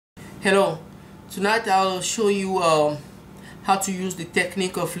Hello, tonight I'll show you how to use the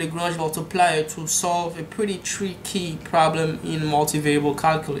technique of Lagrange multiplier to solve a pretty tricky problem in multivariable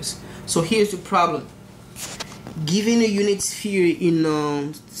calculus. So here's the problem. Given a unit sphere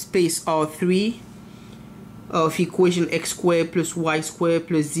in space R3 of equation x squared plus y squared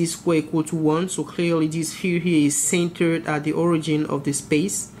plus z squared equal to 1, so clearly this sphere here is centered at the origin of the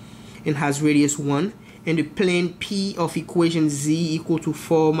space and has radius 1, and the plane P of equation z equal to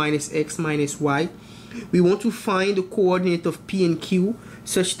 4 minus x minus y. We want to find the coordinate of P and Q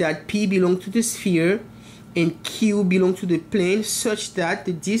such that P belongs to the sphere and Q belongs to the plane, such that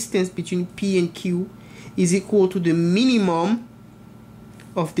the distance between P and Q is equal to the minimum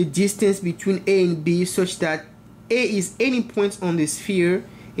of the distance between A and B, such that A is any point on the sphere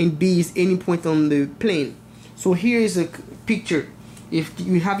and B is any point on the plane. So here is a picture. If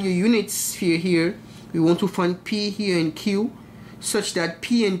you have your unit sphere here, we want to find P here and Q such that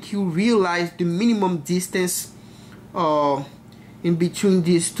P and Q realize the minimum distance in between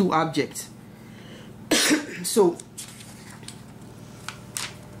these two objects. So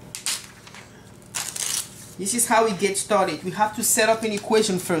this is how we get started. We have to set up an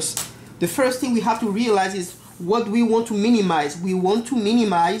equation first. The first thing we have to realize is what we want to minimize. We want to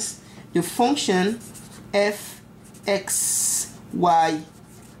minimize the function f x y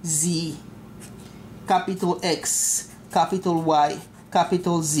z, capital X, capital Y,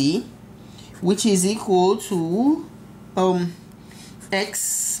 capital Z, which is equal to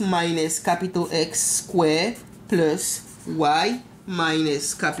x minus capital X square plus y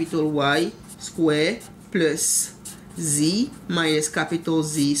minus capital Y square plus z minus capital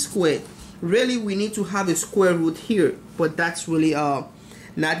Z squared. Really, we need to have a square root here, but that's really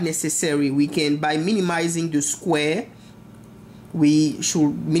not necessary. We can, by minimizing the square, we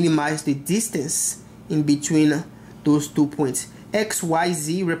should minimize the distance in between those 2 points. X, Y,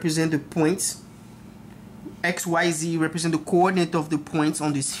 Z represent the points. X, Y, Z represent the coordinate of the points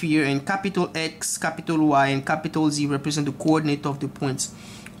on the sphere, and capital X, capital Y, and capital Z represent the coordinate of the points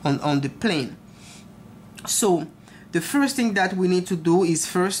on the plane. So the first thing that we need to do is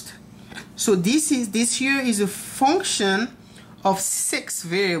so this here is a function of 6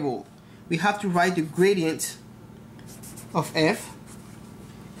 variables. We have to write the gradient of f.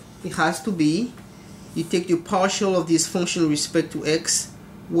 It has to be, you take the partial of this function with respect to x,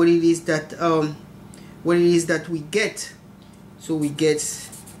 what it is that we get. So we get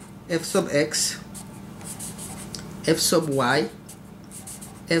f sub x, f sub y,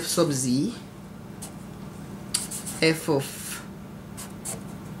 f sub z, f of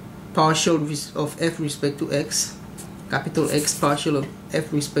partial of f respect to x, capital X, partial of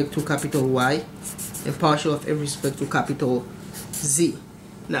f respect to capital Y, and partial of f respect to capital Z.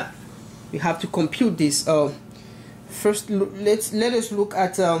 Now we have to compute this. First, let us look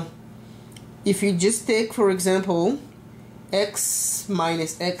at if you just take, for example, x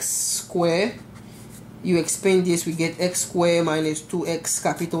minus x square, you expand this, we get x square minus 2x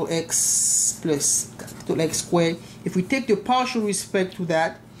capital X plus capital X squared. If we take the partial respect to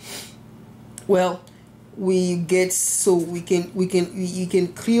that, well, we get, so you can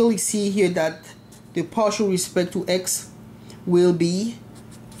clearly see here that the partial respect to x will be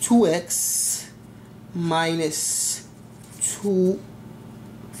 2x minus 2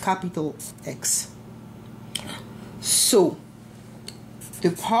 capital X. So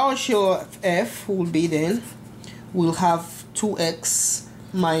the partial of f will be, then we'll have 2x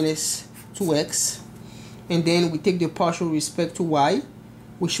minus 2x, and then we take the partial respect to y,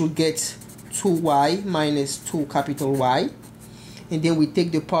 which will get 2y minus 2 capital Y, and then we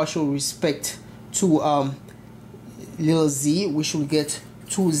take the partial respect to little z, which will get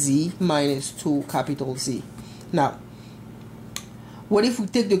 2z minus 2 capital Z. Now, what if we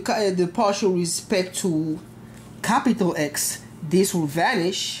take the partial respect to capital X? This will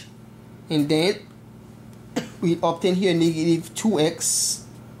vanish, and then we obtain here negative 2x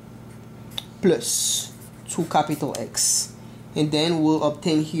plus 2 capital X, and then we'll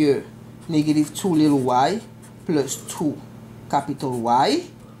obtain here negative 2 little y plus 2 capital Y,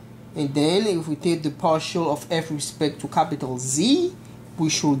 and then if we take the partial of f respect to capital Z, we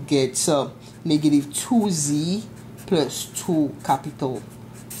should get negative 2z plus 2 capital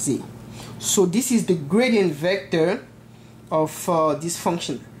Z. So this is the gradient vector of this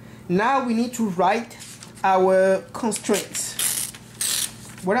function. Now we need to write our constraints.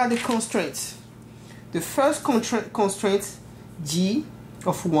 What are the constraints? The first constraint, g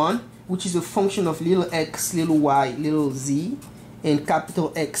of 1, which is a function of little x, little y, little z, and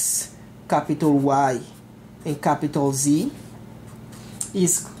capital X, capital Y, and capital Z,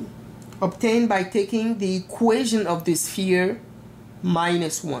 is obtained by taking the equation of the sphere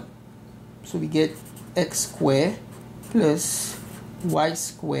minus 1. So we get x squared plus y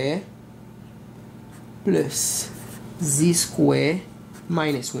squared plus z squared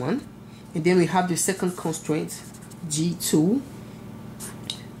minus 1. And then we have the second constraint, g2,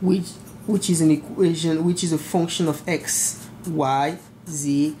 which is an equation which is a function of x, y,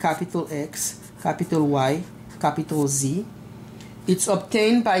 z, capital X, capital Y, capital Z. It's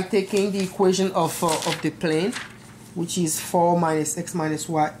obtained by taking the equation of the plane, which is 4 minus x minus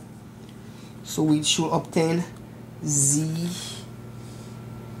y. So we should obtain z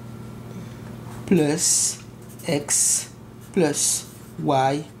plus x plus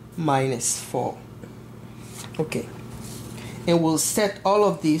y minus 4. Okay. And we'll set all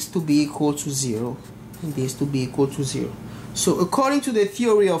of these to be equal to 0 and this to be equal to 0. So according to the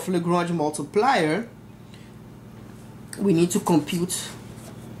theory of Lagrange multiplier, we need to compute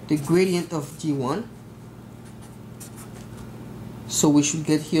the gradient of g1. So we should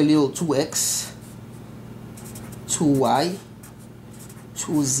get here little 2x, 2y,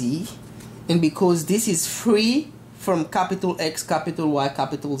 2z, and because this is free from capital X, capital Y,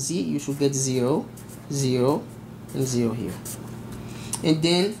 capital Z, you should get 0, 0, and 0 here. And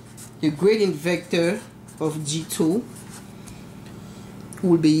then the gradient vector of g2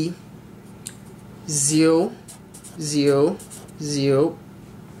 will be 0, 0, 0.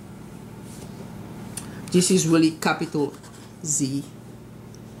 This is really capital Z,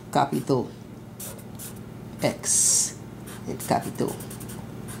 capital X, and capital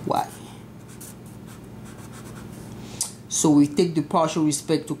Y. So we take the partial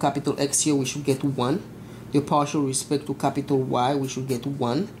respect to capital X here, we should get 1. The partial respect to capital Y, we should get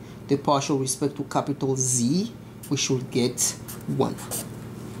 1. The partial respect to capital Z, we should get 1.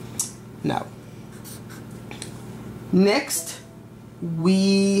 Now, next,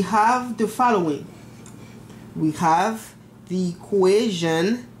 we have the following. We have the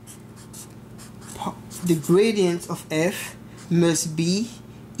equation, the gradient of f must be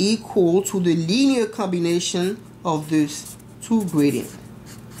equal to the linear combination of these two gradients.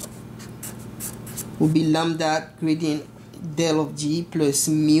 Will be lambda gradient del of g plus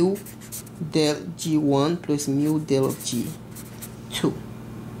mu del g1 plus mu del of g2.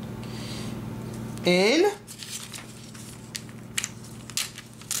 And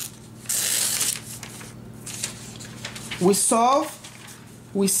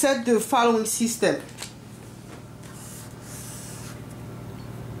we set the following system.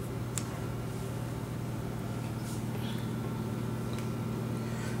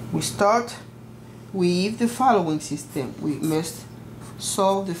 We start with the following system. We must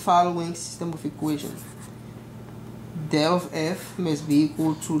solve the following system of equation. Del of f must be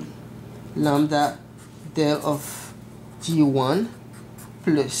equal to lambda del of g1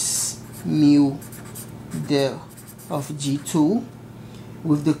 plus mu del of g2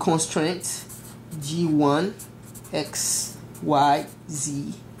 with the constraint g1 x y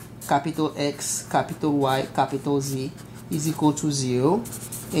z capital X capital Y capital Z is equal to 0,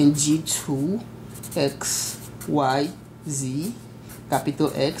 and g2 x y z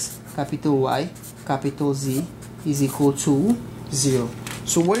capital X capital Y capital Z is equal to 0.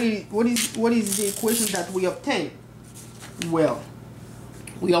 So what is the equation that we obtain? Well,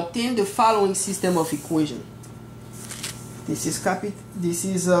 we obtain the following system of equation. This is this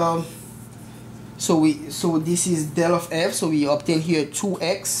is del of f, so we obtain here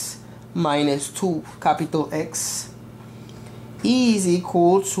 2x minus 2 capital X is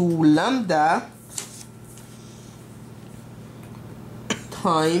equal to lambda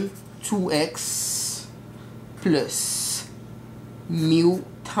times 2x plus mu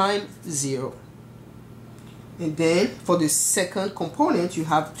times 0. And then for the second component, you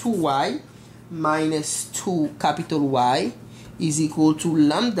have 2y minus 2 capital Y is equal to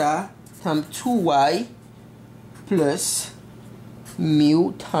lambda times 2y plus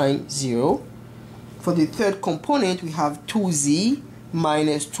mu times 0. For the third component, we have 2z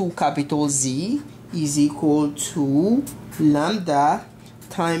minus 2 capital Z is equal to lambda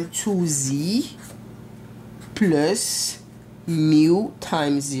times 2z plus mu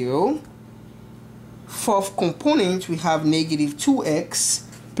times 0. Fourth component, we have negative 2x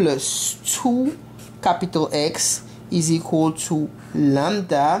plus 2 capital X is equal to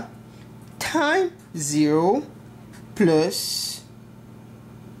lambda times 0 plus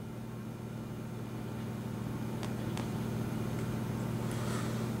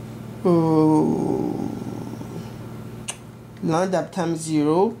lambda times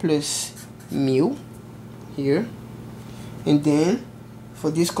 0 plus mu here. And then for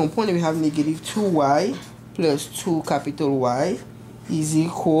this component, we have negative 2y plus 2 capital Y is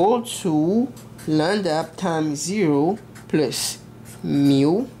equal to lambda times 0 plus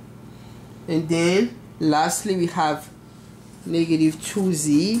mu And then lastly we have negative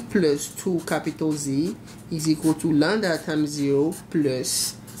 2z plus 2 capital Z is equal to lambda times 0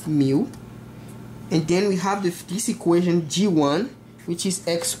 plus mu. And then we have this equation G1, which is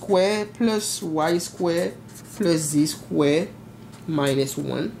x squared plus y squared plus z squared minus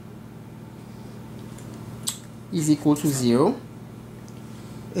 1 is equal to 0.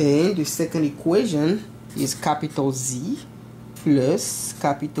 And the second equation is capital Z plus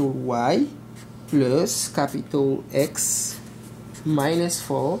capital Y plus capital X minus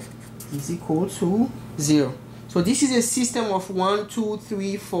 4 is equal to 0. So this is a system of 1, 2,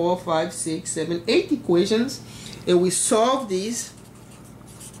 3, 4, 5, 6, 7, 8 equations, and we solve these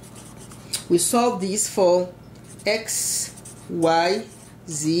for x, y,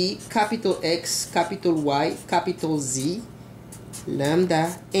 z, capital X, capital Y, capital Z,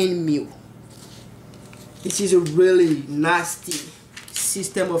 lambda, and mu. This is a really nasty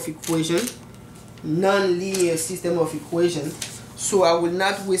system of equation, non-linear system of equation. So I will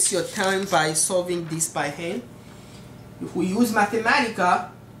not waste your time by solving this by hand. If we use Mathematica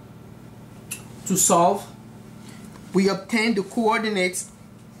to solve, we obtain the coordinates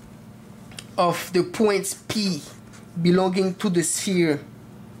of the points P belonging to the sphere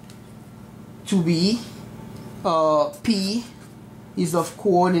to be P is of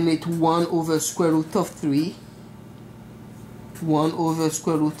coordinate 1 over square root of 3, 1 over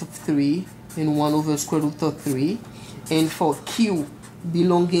square root of 3, and 1 over square root of 3. And for Q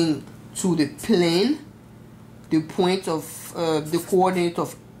belonging to the plane, the point of the coordinate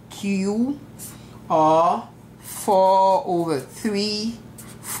of Q are 4 over 3,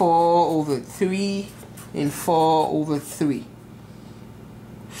 4 over 3, and 4 over 3.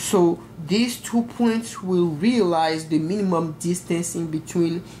 So these 2 points will realize the minimum distance in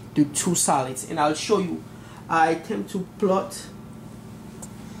between the 2 solids, and I'll show you. I attempt to plot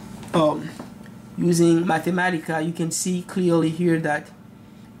using Mathematica. You can see clearly here that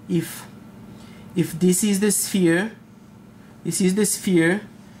if this is the sphere,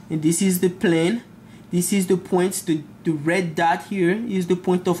 and this is the plane, this is the points, the red dot here is the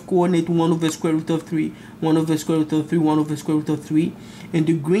point of coordinate 1 over square root of 3, 1 over square root of 3, 1 over square root of 3, and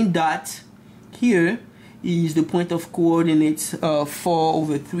the green dot here is the point of coordinates 4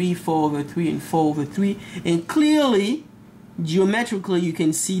 over 3, 4 over 3, and 4 over 3, and clearly geometrically you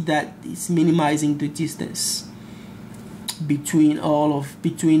can see that it's minimizing the distance between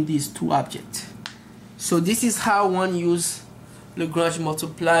these 2 objects. So this is how one uses Lagrange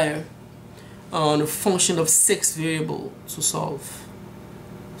multiplier on a function of 6 variables to solve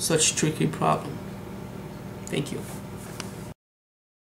such tricky problem. Thank you.